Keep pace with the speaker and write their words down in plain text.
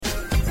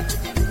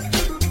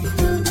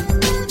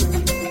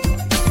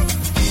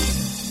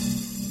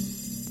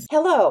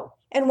Hello,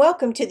 and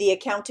welcome to the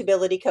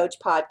Accountability Coach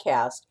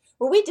podcast,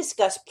 where we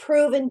discuss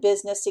proven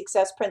business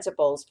success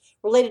principles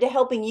related to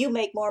helping you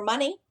make more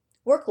money,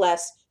 work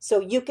less,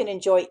 so you can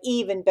enjoy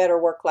even better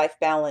work-life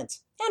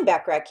balance. And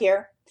Backrack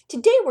here.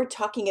 Today we're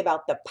talking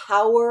about the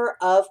power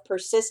of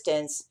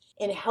persistence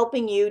in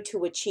helping you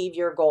to achieve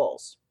your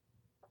goals.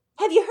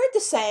 Have you heard the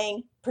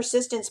saying,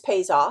 persistence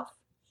pays off?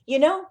 You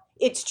know,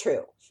 it's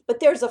true, but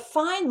there's a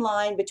fine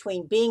line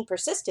between being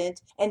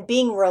persistent and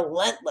being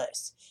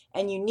relentless,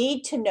 and you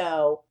need to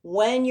know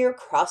when you're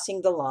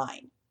crossing the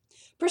line.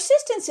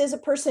 Persistence is a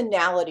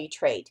personality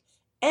trait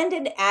and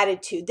an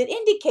attitude that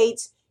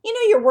indicates,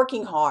 you're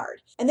working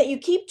hard and that you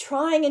keep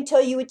trying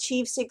until you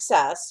achieve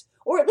success,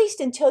 or at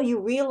least until you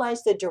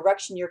realize the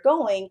direction you're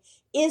going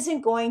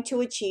isn't going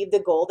to achieve the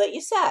goal that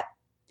you set.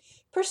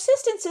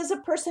 Persistence is a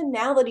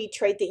personality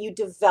trait that you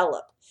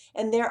develop,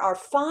 and there are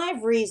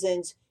 5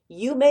 reasons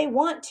you may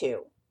want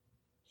to.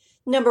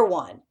 Number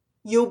 1,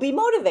 you'll be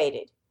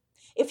motivated.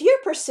 If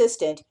you're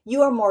persistent,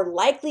 you are more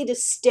likely to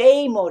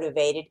stay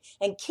motivated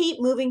and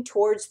keep moving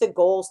towards the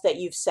goals that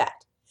you've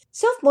set.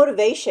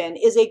 Self-motivation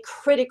is a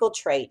critical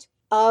trait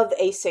of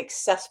a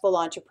successful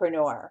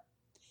entrepreneur.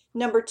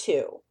 Number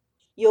 2,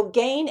 you'll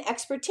gain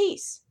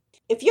expertise.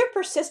 If you're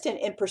persistent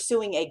in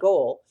pursuing a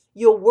goal,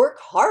 you'll work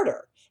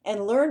harder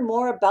and learn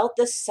more about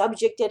the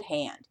subject at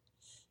hand.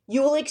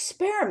 You will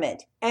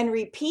experiment and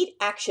repeat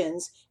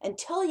actions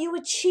until you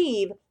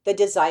achieve the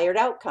desired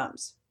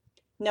outcomes.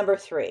 Number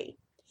 3,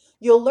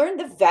 you'll learn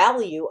the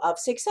value of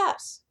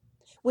success.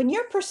 When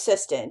you're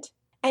persistent,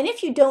 and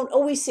if you don't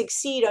always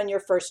succeed on your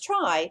first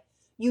try,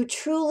 you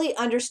truly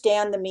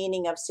understand the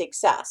meaning of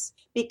success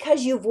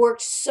because you've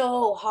worked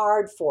so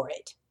hard for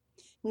it.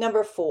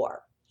 Number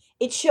 4,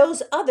 it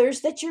shows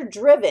others that you're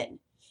driven.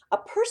 A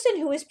person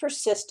who is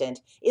persistent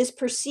is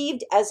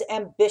perceived as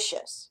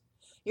ambitious.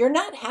 You're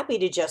not happy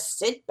to just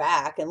sit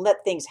back and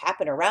let things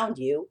happen around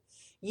you.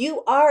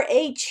 You are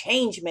a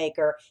change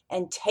maker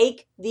and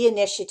take the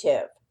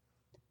initiative.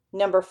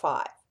 Number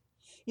 5,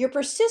 your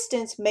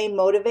persistence may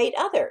motivate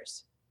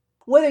others.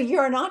 Whether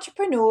you're an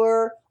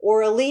entrepreneur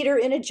or a leader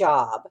in a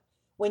job,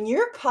 when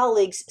your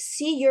colleagues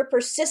see your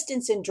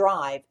persistence and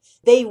drive,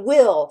 they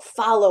will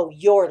follow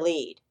your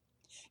lead.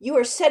 You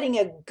are setting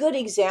a good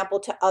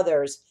example to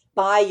others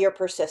by your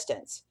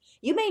persistence.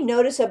 You may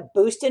notice a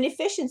boost in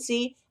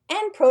efficiency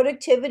and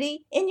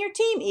productivity in your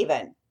team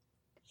even.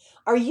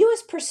 Are you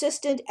as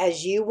persistent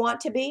as you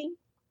want to be?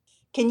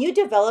 Can you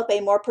develop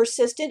a more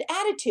persistent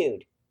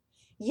attitude?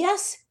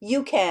 Yes,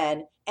 you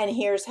can, and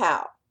here's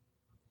how.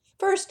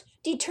 First,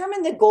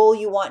 determine the goal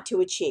you want to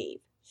achieve.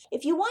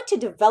 If you want to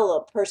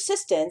develop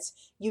persistence,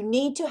 you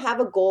need to have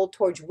a goal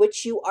towards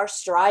which you are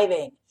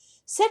striving.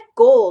 Set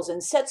goals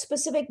and set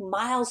specific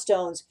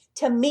milestones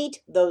to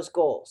meet those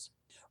goals.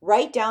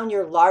 Write down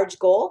your large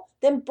goal,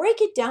 then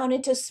break it down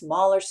into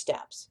smaller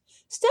steps.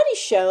 Studies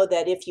show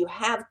that if you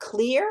have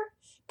clear,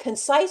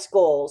 concise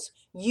goals,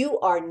 you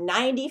are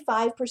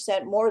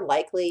 95% more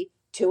likely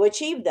to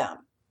achieve them.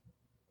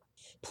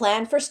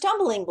 Plan for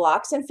stumbling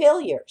blocks and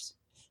failures.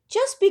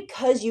 Just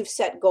because you've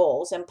set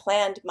goals and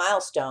planned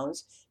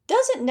milestones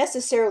doesn't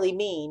necessarily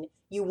mean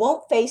you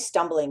won't face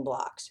stumbling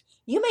blocks.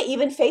 You may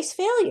even face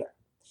failure.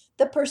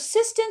 The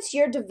persistence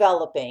you're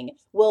developing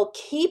will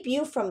keep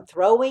you from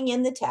throwing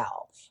in the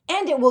towel,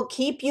 and it will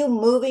keep you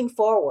moving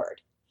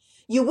forward.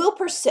 You will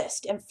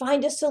persist and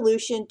find a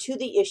solution to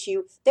the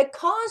issue that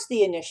caused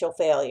the initial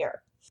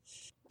failure.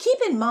 Keep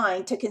in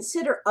mind to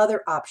consider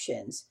other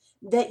options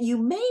that you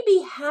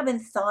maybe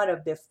haven't thought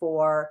of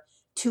before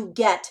to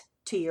get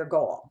to your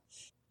goal.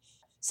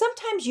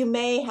 Sometimes you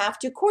may have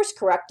to course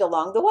correct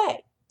along the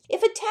way.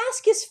 If a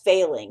task is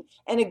failing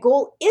and a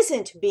goal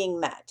isn't being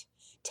met,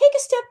 take a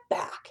step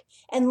back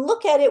and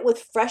look at it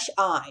with fresh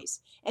eyes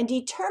and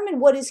determine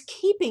what is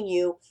keeping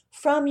you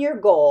from your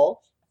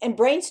goal and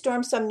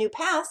brainstorm some new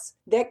paths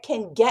that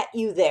can get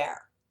you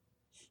there.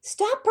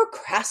 Stop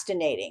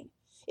procrastinating.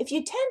 If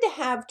you tend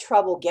to have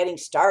trouble getting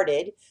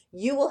started,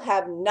 you will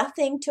have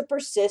nothing to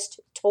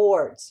persist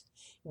towards.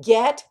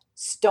 Get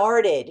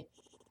started.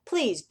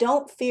 Please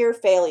don't fear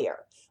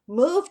failure.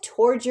 Move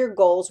towards your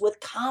goals with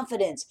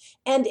confidence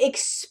and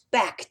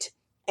expect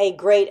a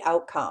great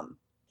outcome.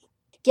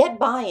 Get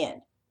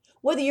buy-in.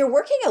 Whether you're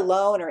working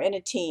alone or in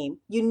a team,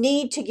 you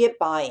need to get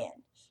buy-in.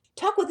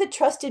 Talk with a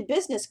trusted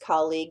business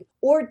colleague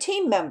or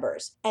team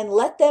members and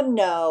let them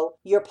know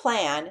your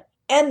plan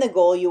and the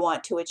goal you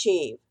want to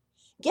achieve.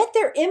 Get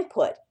their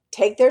input,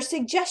 take their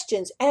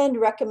suggestions and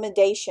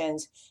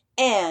recommendations,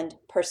 and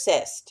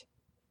persist.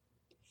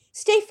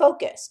 Stay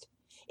focused.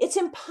 It's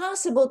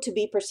impossible to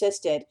be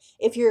persistent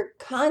if you're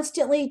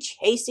constantly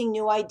chasing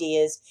new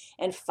ideas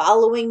and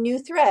following new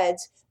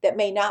threads that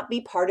may not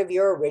be part of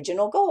your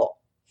original goal.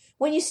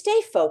 When you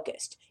stay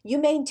focused, you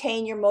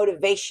maintain your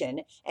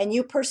motivation and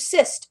you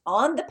persist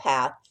on the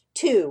path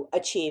to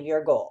achieve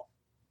your goal.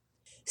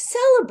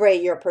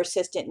 Celebrate your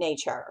persistent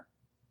nature.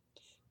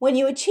 When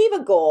you achieve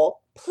a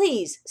goal,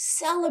 please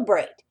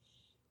celebrate.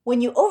 When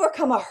you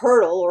overcome a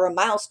hurdle or a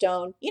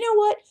milestone, you know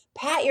what?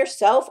 Pat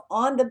yourself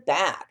on the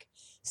back.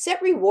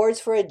 Set rewards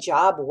for a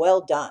job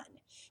well done.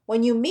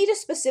 When you meet a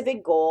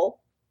specific goal,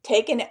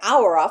 take an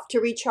hour off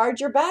to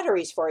recharge your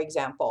batteries, for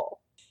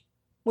example.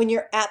 When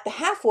you're at the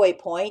halfway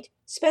point,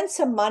 spend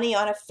some money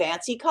on a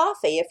fancy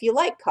coffee if you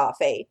like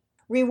coffee.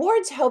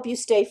 Rewards help you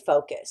stay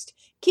focused,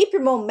 keep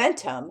your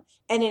momentum,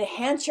 and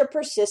enhance your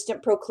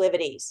persistent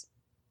proclivities.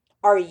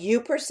 Are you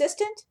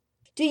persistent?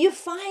 Do you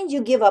find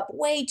you give up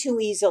way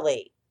too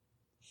easily?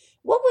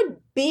 What would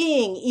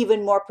being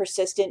even more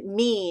persistent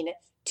mean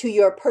to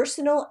your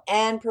personal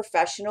and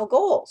professional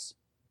goals?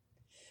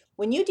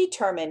 When you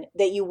determine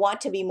that you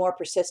want to be more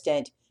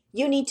persistent,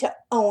 you need to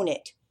own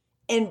it,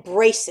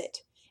 embrace it,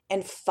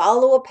 and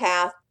follow a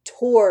path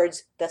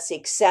towards the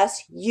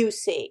success you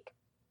seek.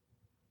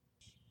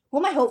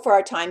 Well, my hope for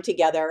our time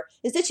together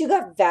is that you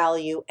got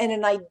value and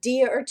an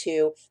idea or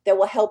two that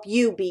will help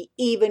you be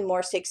even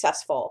more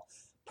successful,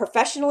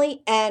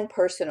 professionally and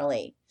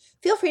personally.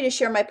 Feel free to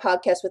share my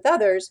podcast with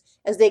others,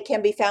 as they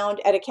can be found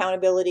at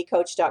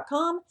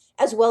accountabilitycoach.com,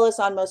 as well as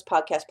on most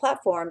podcast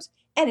platforms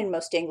and in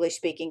most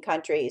English-speaking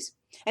countries.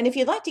 And if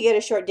you'd like to get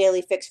a short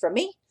daily fix from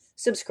me,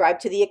 subscribe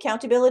to the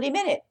Accountability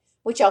Minute,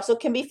 which also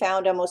can be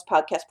found on most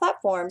podcast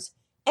platforms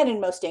and in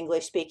most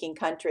English-speaking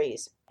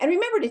countries. And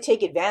remember to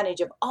take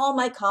advantage of all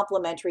my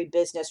complimentary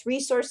business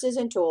resources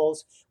and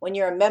tools when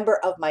you're a member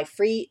of my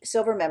free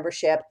silver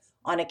membership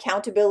on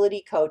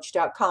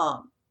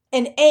accountabilitycoach.com.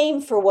 And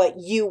aim for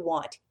what you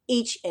want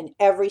each and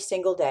every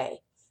single day.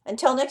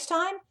 Until next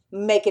time,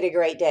 make it a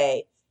great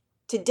day.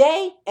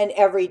 Today and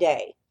every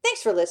day.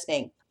 Thanks for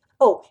listening.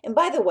 Oh, and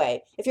by the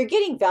way, if you're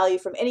getting value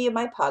from any of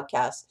my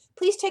podcasts,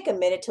 please take a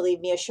minute to leave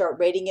me a short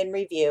rating and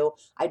review.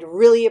 I'd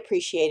really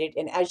appreciate it.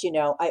 And as you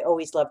know, I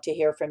always love to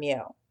hear from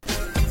you.